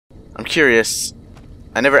I'm curious.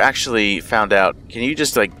 I never actually found out. Can you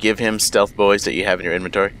just, like, give him stealth boys that you have in your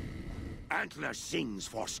inventory? Antler sings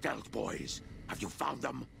for stealth boys. Have you found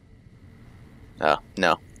them? Oh,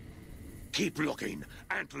 no. Keep looking.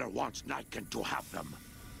 Antler wants Nightkin to have them.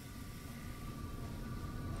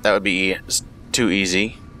 That would be too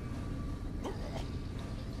easy.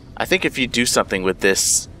 I think if you do something with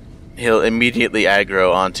this, he'll immediately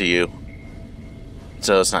aggro onto you.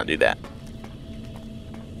 So let's not do that.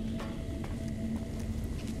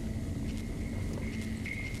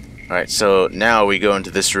 Alright, so now we go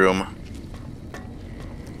into this room,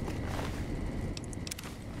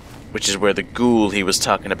 which is where the ghoul he was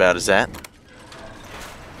talking about is at.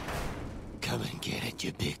 Come and get it,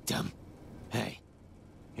 you big dumb. Hey,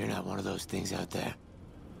 you're not one of those things out there.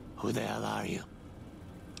 Who the hell are you?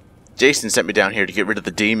 Jason sent me down here to get rid of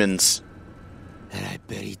the demons. And I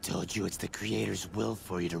bet he told you it's the Creator's will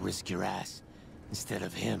for you to risk your ass, instead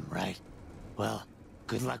of him, right? Well,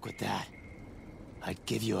 good luck with that. I'd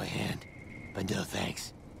give you a hand, but no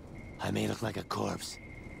thanks. I may look like a corpse,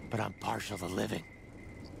 but I'm partial to living.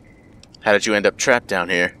 How did you end up trapped down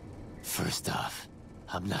here? First off,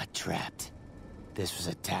 I'm not trapped. This was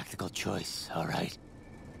a tactical choice, alright?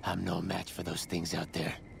 I'm no match for those things out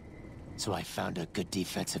there. So I found a good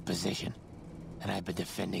defensive position, and I've been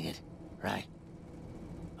defending it, right?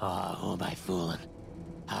 Oh, who am I fooling?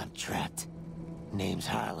 I'm trapped. Name's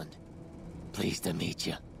Harland. Pleased to meet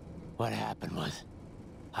you. What happened was,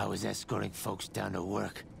 I was escorting folks down to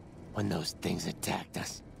work when those things attacked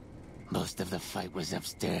us. Most of the fight was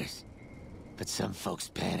upstairs, but some folks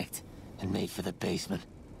panicked and made for the basement,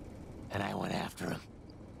 and I went after them.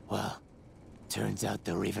 Well, turns out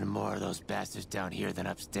there were even more of those bastards down here than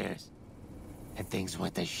upstairs, and things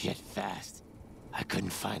went to shit fast. I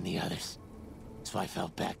couldn't find the others, so I fell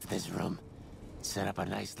back to this room and set up a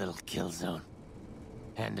nice little kill zone.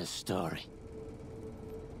 End of story.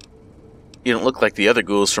 You don't look like the other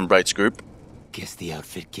ghouls from Bright's group. Guess the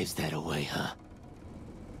outfit gives that away, huh?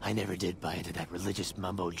 I never did buy into that religious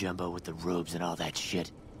mumbo-jumbo with the robes and all that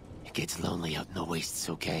shit. It gets lonely out in the wastes,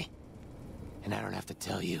 okay? And I don't have to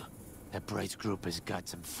tell you that Bright's group has got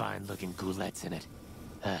some fine-looking ghoulettes in it.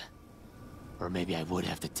 Or maybe I would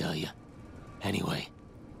have to tell you. Anyway,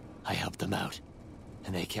 I helped them out,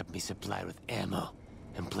 and they kept me supplied with ammo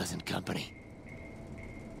and pleasant company.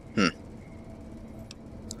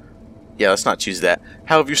 Yeah, let's not choose that.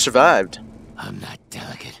 How have you survived? I'm not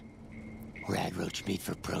delicate. Radroach meat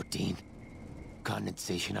for protein,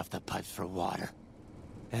 condensation off the pipes for water,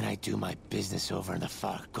 and I do my business over in the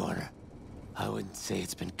far corner. I wouldn't say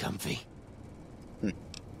it's been comfy.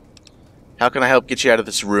 How can I help get you out of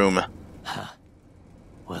this room? Huh.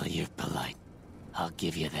 Well, you're polite. I'll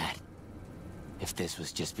give you that. If this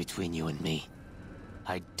was just between you and me,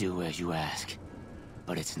 I'd do as you ask.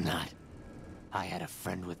 But it's not. I had a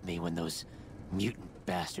friend with me when those mutant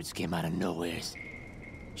bastards came out of nowheres.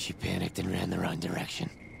 She panicked and ran the wrong direction.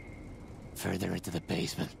 Further into the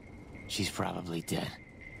basement. She's probably dead.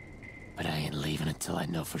 But I ain't leaving until I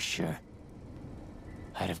know for sure.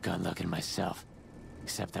 I'd have gone looking myself,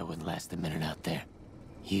 except I wouldn't last a minute out there.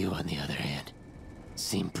 You, on the other hand,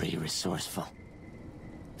 seem pretty resourceful.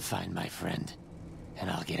 Find my friend, and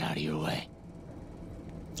I'll get out of your way.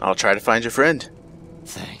 I'll try to find your friend.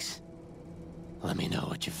 Thanks. Let me know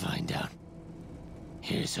what you find out.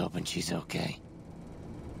 Here's hoping she's okay.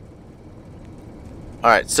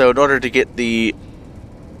 Alright, so in order to get the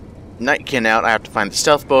Nightkin out, I have to find the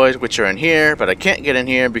stealth boys, which are in here, but I can't get in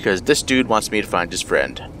here because this dude wants me to find his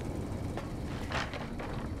friend.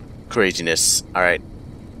 Craziness. Alright.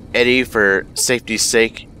 Eddie, for safety's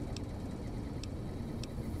sake,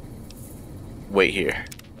 wait here.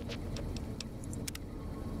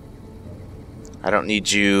 I don't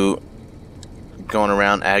need you going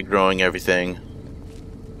around aggroing everything.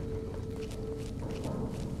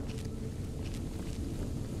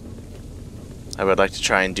 I would like to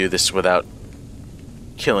try and do this without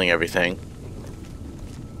killing everything.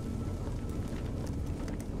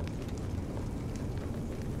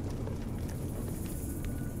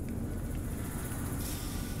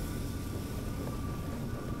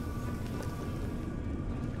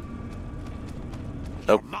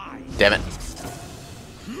 Oh, damn it.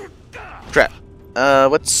 Crap.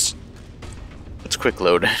 What's quick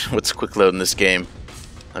load? What's quick load in this game?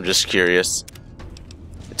 I'm just curious.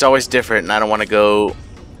 It's always different, and I don't want to go...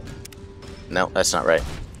 No, that's not right.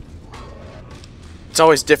 It's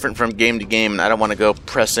always different from game to game, and I don't want to go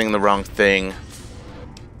pressing the wrong thing.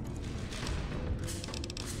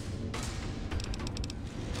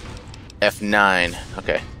 F9.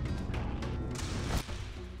 Okay.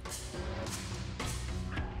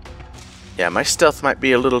 Yeah, my stealth might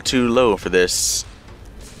be a little too low for this.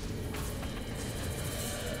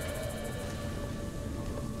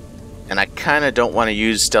 And I kind of don't want to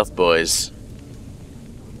use stealth boys.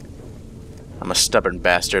 I'm a stubborn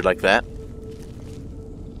bastard like that.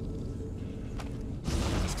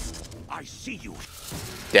 I see you.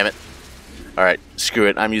 Damn it. Alright, screw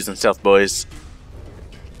it. I'm using stealth boys.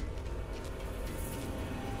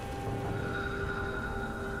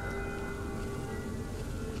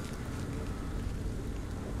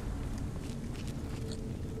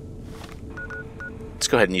 Let's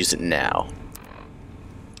go ahead and use it now.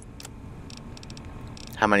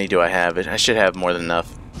 How many do I have? I should have more than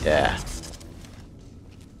enough. Yeah.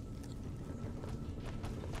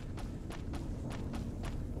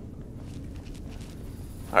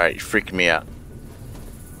 Alright, you're freaking me out.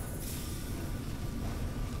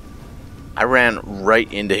 I ran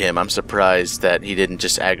right into him. I'm surprised that he didn't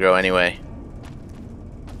just aggro anyway.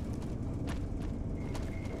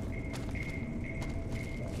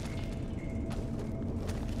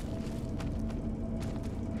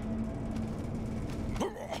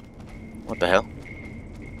 What the hell?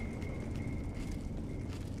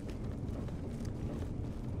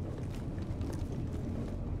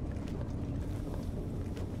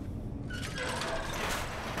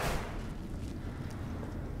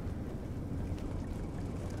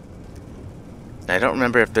 I don't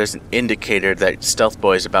remember if there's an indicator that Stealth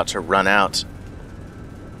Boy is about to run out.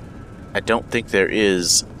 I don't think there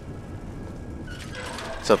is.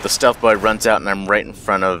 So if the Stealth Boy runs out and I'm right in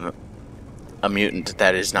front of a mutant,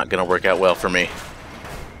 that is not going to work out well for me.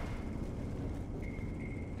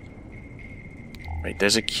 Right,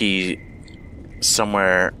 there's a key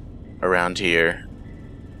somewhere around here.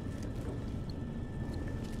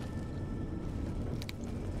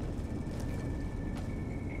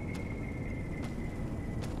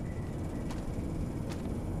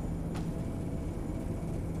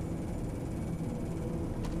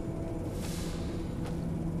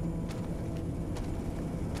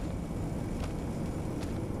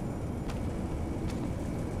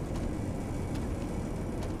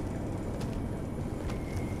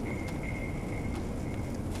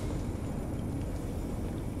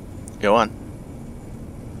 Go on.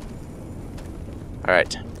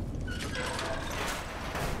 Alright.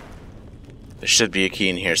 There should be a key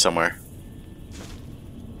in here somewhere.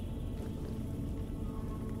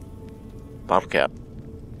 Bottle cap.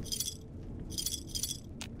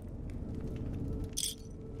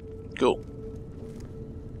 Cool.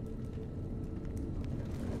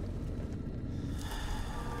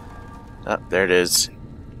 Oh, there it is.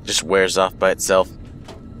 Just wears off by itself.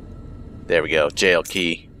 There we go. Jail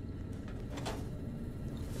key.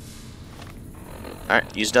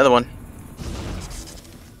 Alright, use another one.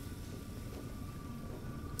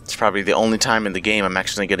 It's probably the only time in the game I'm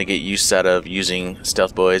actually going to get use out of using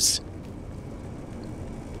Stealth Boys.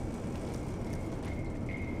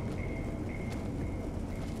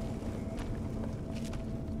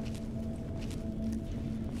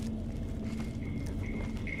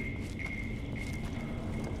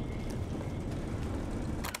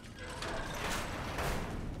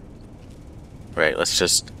 Right, let's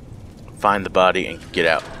just find the body and get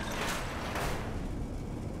out.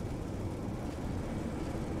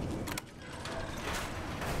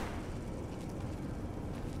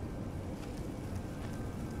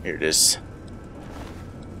 Here it is.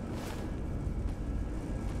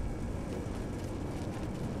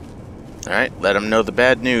 Alright, let him know the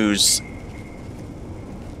bad news.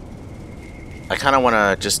 I kind of want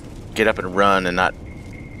to just get up and run and not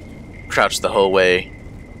crouch the whole way.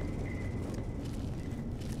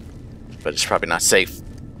 But it's probably not safe.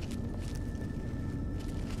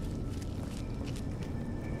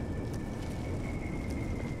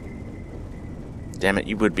 Damn it,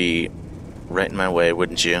 you would be right in my way,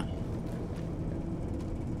 wouldn't you?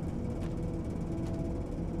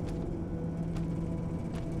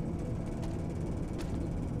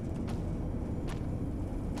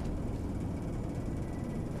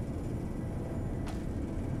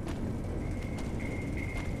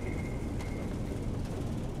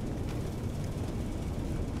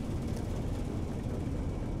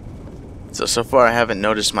 So far I haven't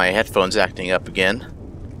noticed my headphones acting up again.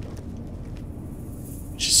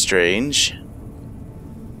 Which is strange.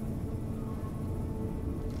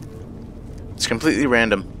 It's completely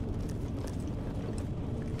random.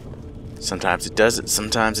 Sometimes it does it,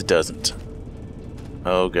 sometimes it doesn't.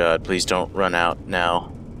 Oh god, please don't run out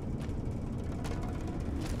now.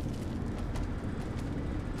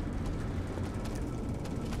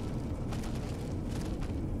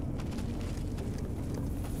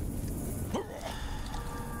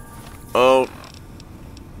 Oh.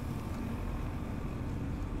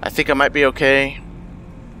 I think I might be okay.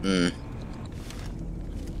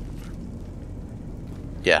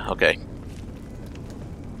 Yeah, okay.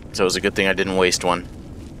 So it was a good thing I didn't waste one.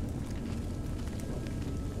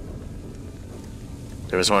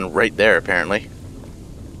 There was one right there, apparently.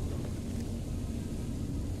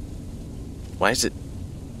 Why is it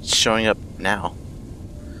showing up now?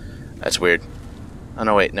 That's weird. Oh,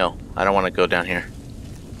 no, wait, no. I don't want to go down here.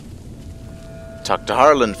 Talk to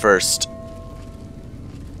Harlan first.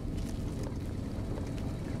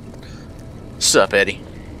 Sup, Eddie?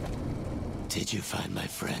 Did you find my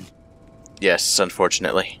friend? Yes,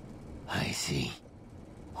 unfortunately. I see.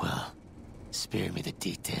 Well, spare me the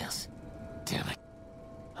details. Damn it.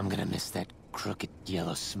 I'm gonna miss that crooked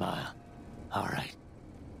yellow smile. Alright.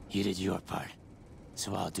 You did your part,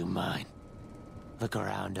 so I'll do mine. Look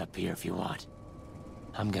around up here if you want.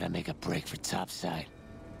 I'm gonna make a break for topside.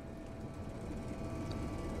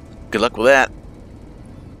 Good luck with that.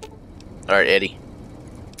 Alright, Eddie.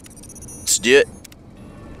 Let's do it.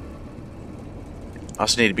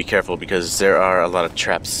 Also need to be careful because there are a lot of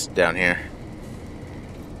traps down here.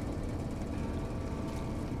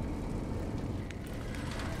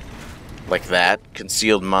 Like that.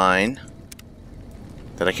 Concealed mine.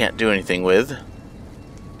 That I can't do anything with.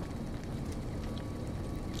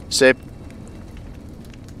 Save.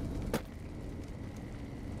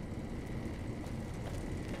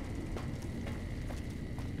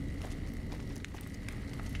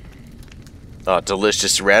 Oh,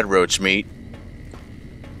 delicious rad roach meat.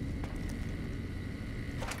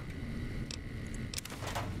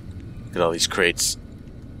 Look at all these crates.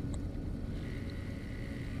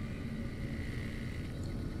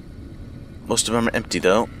 Most of them are empty,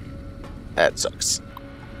 though. That sucks.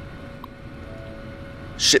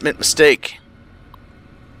 Shipment mistake.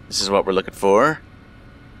 This is what we're looking for.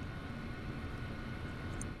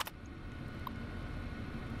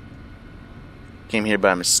 Came here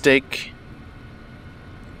by mistake.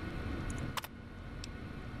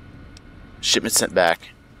 Shipment sent back.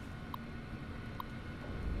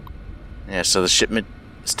 Yeah, so the shipment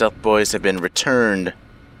stealth boys have been returned.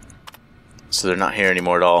 So they're not here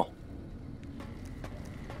anymore at all.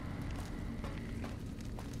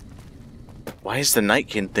 Why is the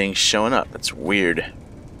Nightkin thing showing up? That's weird.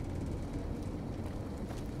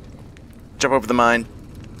 Jump over the mine.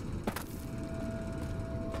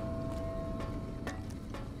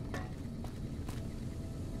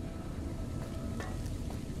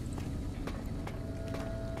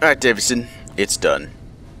 Alright, Davidson. It's done.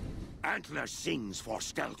 Antler sings for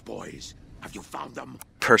stealth boys. Have you found them?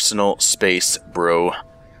 Personal space, bro.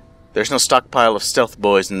 There's no stockpile of stealth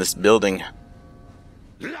boys in this building.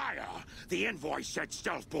 Liar! The invoice said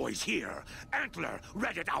stealth boys here. Antler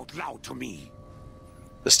read it out loud to me.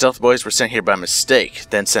 The stealth boys were sent here by mistake,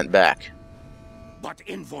 then sent back. But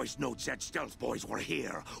invoice note said stealth boys were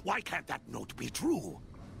here. Why can't that note be true?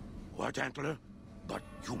 What, Antler? But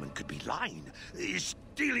human could be lying. Is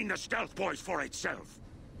stealing the stealth boys for itself.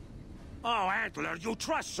 Oh, Antler, you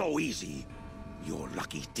trust so easy. Your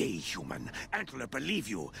lucky day, human. Antler, believe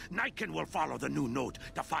you. Nightkin will follow the new note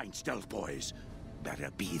to find stealth boys. Better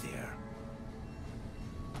be there.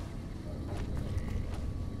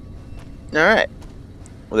 Alright.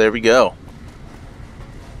 Well, there we go.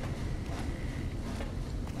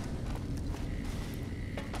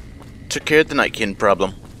 Took care of the Nightkin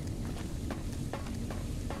problem.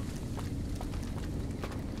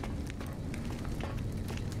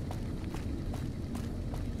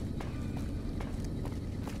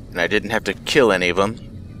 And I didn't have to kill any of them.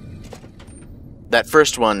 That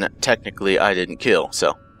first one, technically, I didn't kill,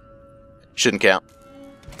 so shouldn't count.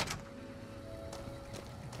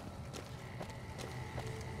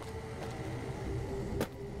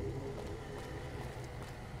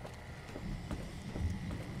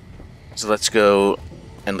 So let's go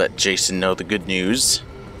and let Jason know the good news.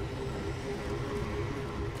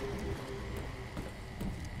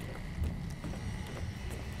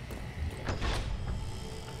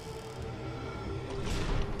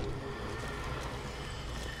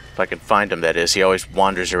 If I can find him, that is. He always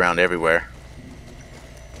wanders around everywhere.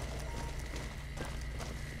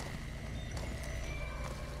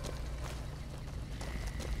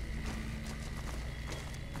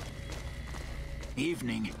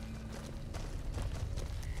 Evening.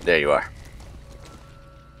 There you are.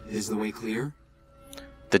 Is the way clear?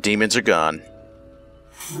 The demons are gone.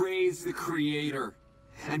 Praise the Creator,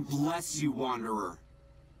 and bless you, Wanderer.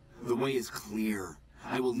 The way is clear.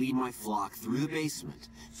 I will lead my flock through the basement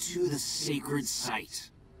to the sacred site.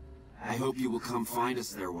 I hope you will come find us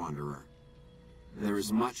there, Wanderer. There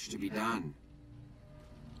is much to be done.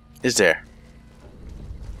 Is there?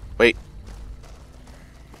 Wait.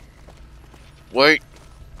 Wait!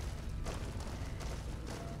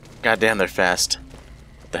 Goddamn, they're fast.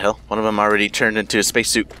 What the hell? One of them already turned into a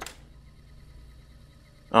spacesuit.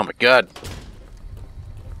 Oh my god.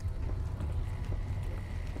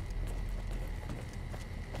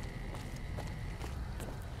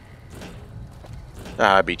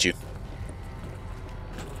 Ah, I beat you.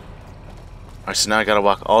 Alright, so now I gotta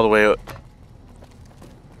walk all the way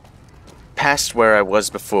past where I was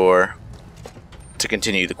before to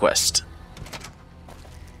continue the quest.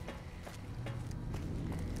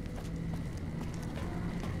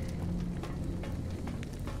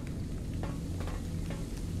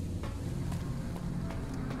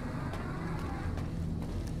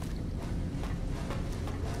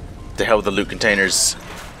 The hell with the loot containers.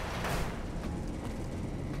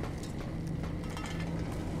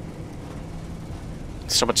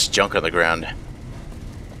 So much junk on the ground.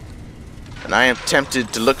 And I am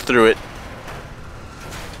tempted to look through it,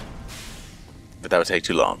 but that would take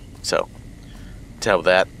too long. So, tell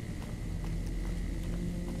that.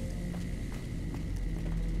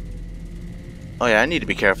 Oh yeah, I need to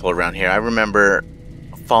be careful around here. I remember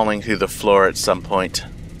falling through the floor at some point.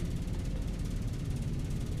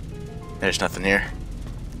 There's nothing here.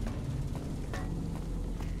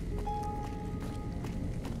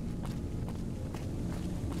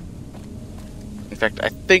 In fact, I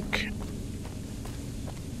think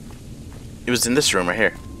it was in this room right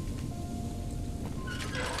here.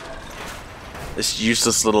 This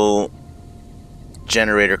useless little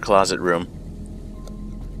generator closet room.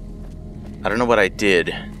 I don't know what I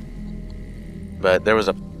did, but there was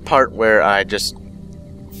a part where I just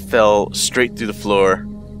fell straight through the floor.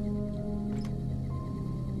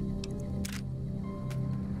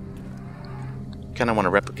 Kind of want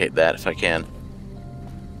to replicate that if I can.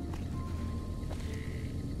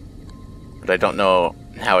 But I don't know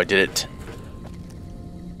how I did it.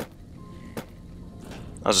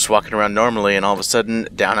 I was just walking around normally and all of a sudden,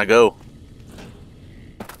 down I go.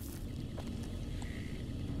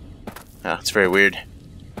 Ah, it's very weird.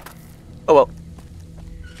 Oh well.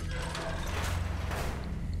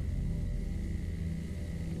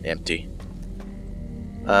 Empty.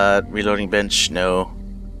 Reloading bench, no.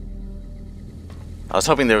 I was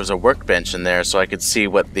hoping there was a workbench in there so I could see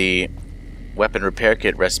what the weapon repair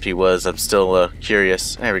kit recipe was. I'm still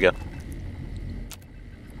curious. There we go.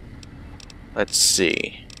 Let's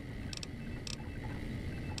see.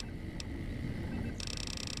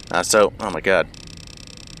 Oh my god.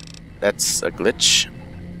 That's a glitch.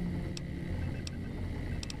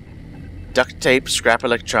 Duct tape, scrap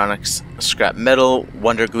electronics, scrap metal,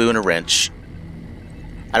 wonder glue, and a wrench.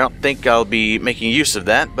 I don't think I'll be making use of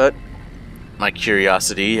that, but my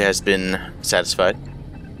curiosity has been satisfied.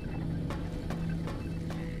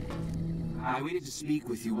 I waited to speak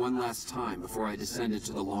with you one last time before I descended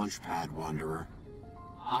to the launch pad, Wanderer.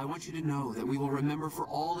 I want you to know that we will remember for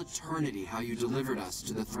all eternity how you delivered us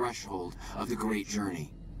to the threshold of the great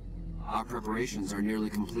journey. Our preparations are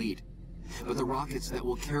nearly complete, but the rockets that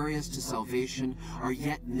will carry us to salvation are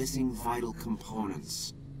yet missing vital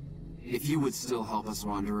components. If you would still help us,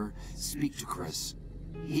 Wanderer, speak to Chris.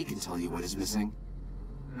 He can tell you what is missing.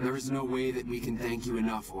 There is no way that we can thank you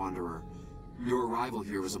enough, Wanderer. Your arrival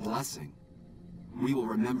here was a blessing. We will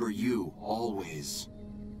remember you always.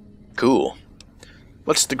 Cool.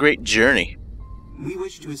 What's the great journey? We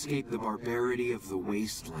wish to escape the barbarity of the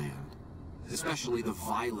wasteland, especially the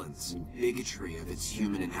violence and bigotry of its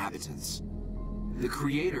human inhabitants. The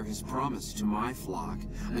Creator has promised to my flock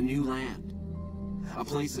a new land, a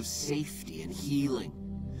place of safety and healing,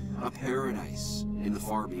 a paradise in the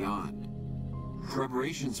far beyond.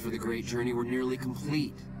 Preparations for the great journey were nearly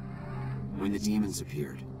complete when the demons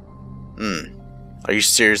appeared. Are you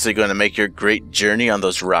seriously going to make your great journey on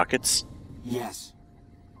those rockets? Yes.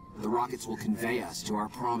 The rockets will convey us to our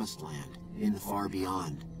promised land in the far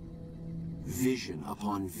beyond. Vision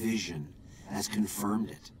upon vision has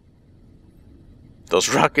confirmed it.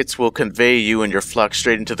 Those rockets will convey you and your flock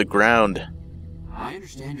straight into the ground. I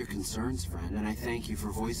understand your concerns, friend, and I thank you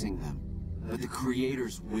for voicing them. But the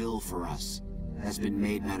Creator's will for us has been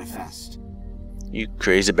made manifest. You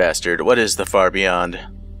crazy bastard. What is the far beyond?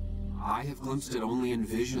 I have glimpsed it only in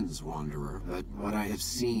visions, Wanderer, but what I have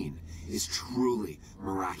seen is truly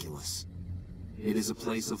miraculous. It is a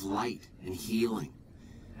place of light and healing,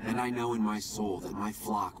 and I know in my soul that my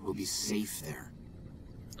flock will be safe there.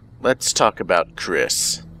 Let's talk about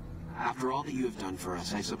Chris. After all that you have done for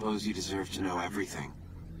us, I suppose you deserve to know everything.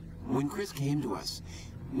 When Chris came to us,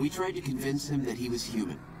 we tried to convince him that he was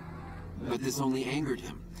human, but this only angered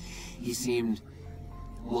him. He seemed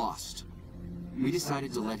lost. We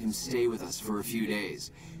decided to let him stay with us for a few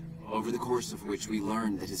days, over the course of which we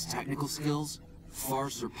learned that his technical skills far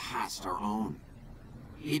surpassed our own.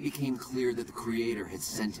 It became clear that the Creator had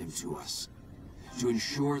sent him to us to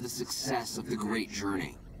ensure the success of the Great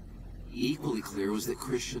Journey. Equally clear was that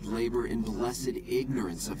Chris should labor in blessed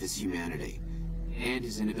ignorance of his humanity and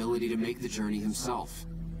his inability to make the journey himself.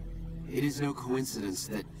 It is no coincidence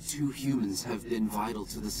that two humans have been vital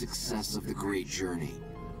to the success of the Great Journey.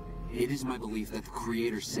 It is my belief that the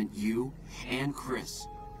Creator sent you and Chris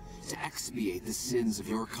to expiate the sins of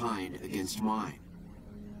your kind against mine.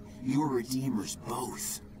 Your redeemers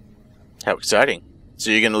both. How exciting.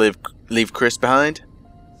 So you're gonna leave Chris behind?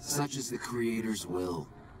 Such is the Creator's will.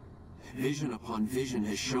 Vision upon vision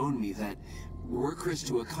has shown me that were Chris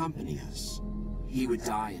to accompany us, he would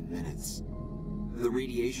die in minutes. The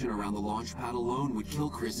radiation around the launch pad alone would kill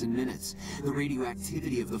Chris in minutes. The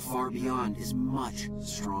radioactivity of the far beyond is much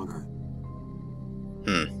stronger.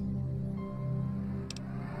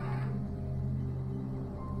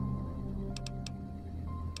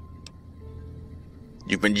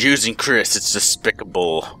 You've been using Chris. It's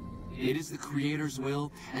despicable. It is the Creator's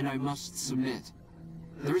will, and I must submit.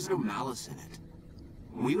 There is no malice in it.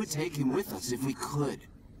 We would take him with us if we could.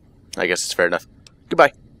 I guess it's fair enough.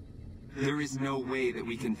 Goodbye. There is no way that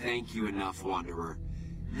we can thank you enough, Wanderer.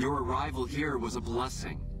 Your arrival here was a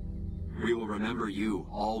blessing. We will remember you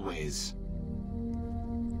always.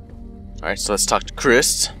 Alright, so let's talk to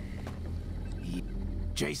Chris.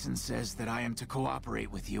 Jason says that I am to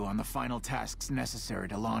cooperate with you on the final tasks necessary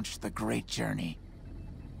to launch the Great Journey.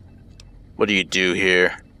 What do you do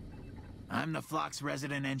here? I'm the Flock's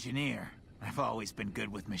resident engineer. I've always been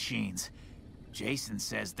good with machines. Jason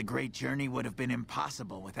says the Great Journey would have been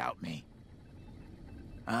impossible without me.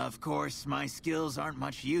 Of course, my skills aren't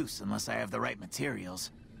much use unless I have the right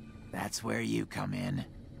materials. That's where you come in.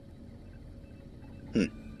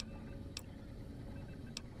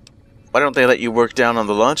 Why don't they let you work down on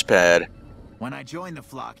the launch pad? When I joined the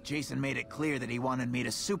Flock, Jason made it clear that he wanted me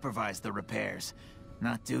to supervise the repairs,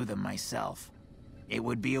 not do them myself. It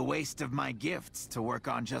would be a waste of my gifts to work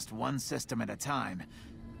on just one system at a time.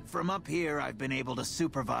 From up here, I've been able to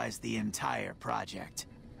supervise the entire project.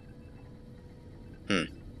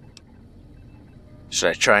 Should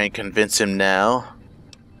I try and convince him now?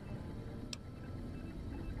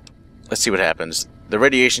 Let's see what happens. The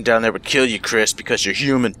radiation down there would kill you, Chris, because you're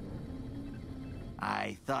human.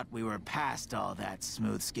 I thought we were past all that,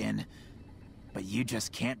 Smooth Skin. But you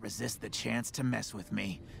just can't resist the chance to mess with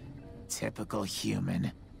me. Typical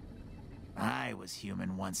human. I was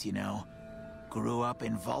human once, you know. Grew up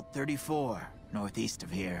in Vault 34, northeast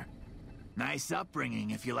of here. Nice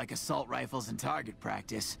upbringing if you like assault rifles and target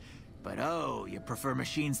practice. But oh, you prefer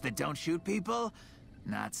machines that don't shoot people?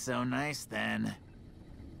 Not so nice then.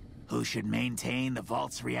 Who should maintain the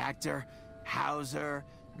Vault's reactor? Hauser?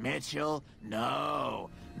 Mitchell? No.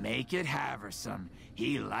 Make it Haversam.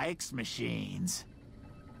 He likes machines.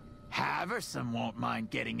 Haversam won't mind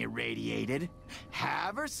getting irradiated.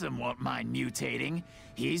 Haversam won't mind mutating.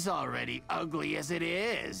 He's already ugly as it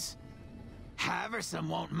is. Haversam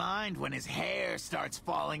won't mind when his hair starts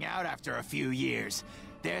falling out after a few years.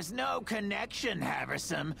 There's no connection,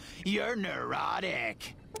 Haversam. You're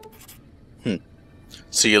neurotic.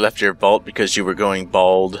 So you left your vault because you were going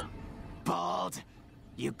bald? Bald?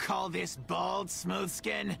 You call this bald,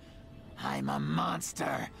 Smoothskin? I'm a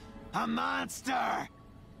monster. A monster!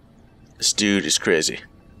 This dude is crazy.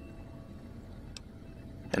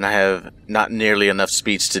 And I have not nearly enough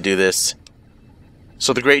speech to do this.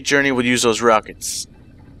 So the Great Journey would use those rockets.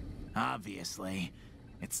 Obviously.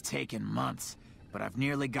 It's taken months, but I've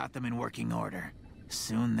nearly got them in working order.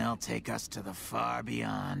 Soon they'll take us to the far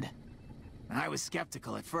beyond. I was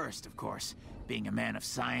skeptical at first, of course, being a man of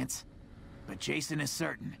science. But Jason is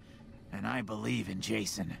certain, and I believe in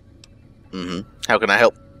Jason. How can I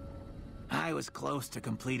help? I was close to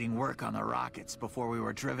completing work on the rockets before we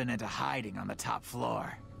were driven into hiding on the top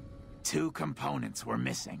floor. 2 components were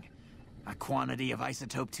missing. A quantity of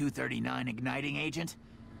isotope 239 igniting agent,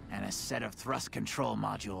 and a set of thrust control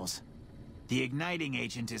modules. The igniting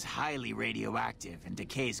agent is highly radioactive and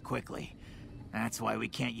decays quickly. That's why we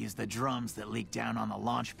can't use the drums that leak down on the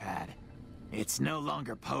launch pad. It's no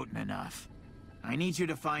longer potent enough. I need you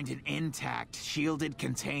to find an intact, shielded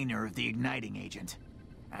container of the igniting agent.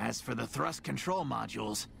 As for the thrust control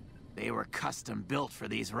modules, they were custom built for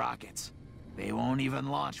these rockets. They won't even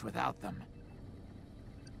launch without them.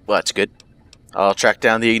 Well, that's good. I'll track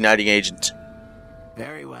down the igniting agent.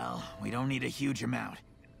 Very well. We don't need a huge amount.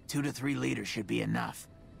 2 to 3 liters should be enough.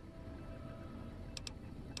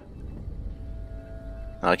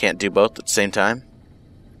 I can't do both at the same time.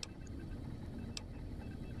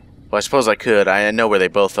 Well, I suppose I could. I know where they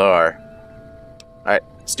both are. Alright,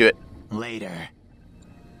 let's do it. Later.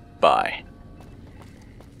 Bye.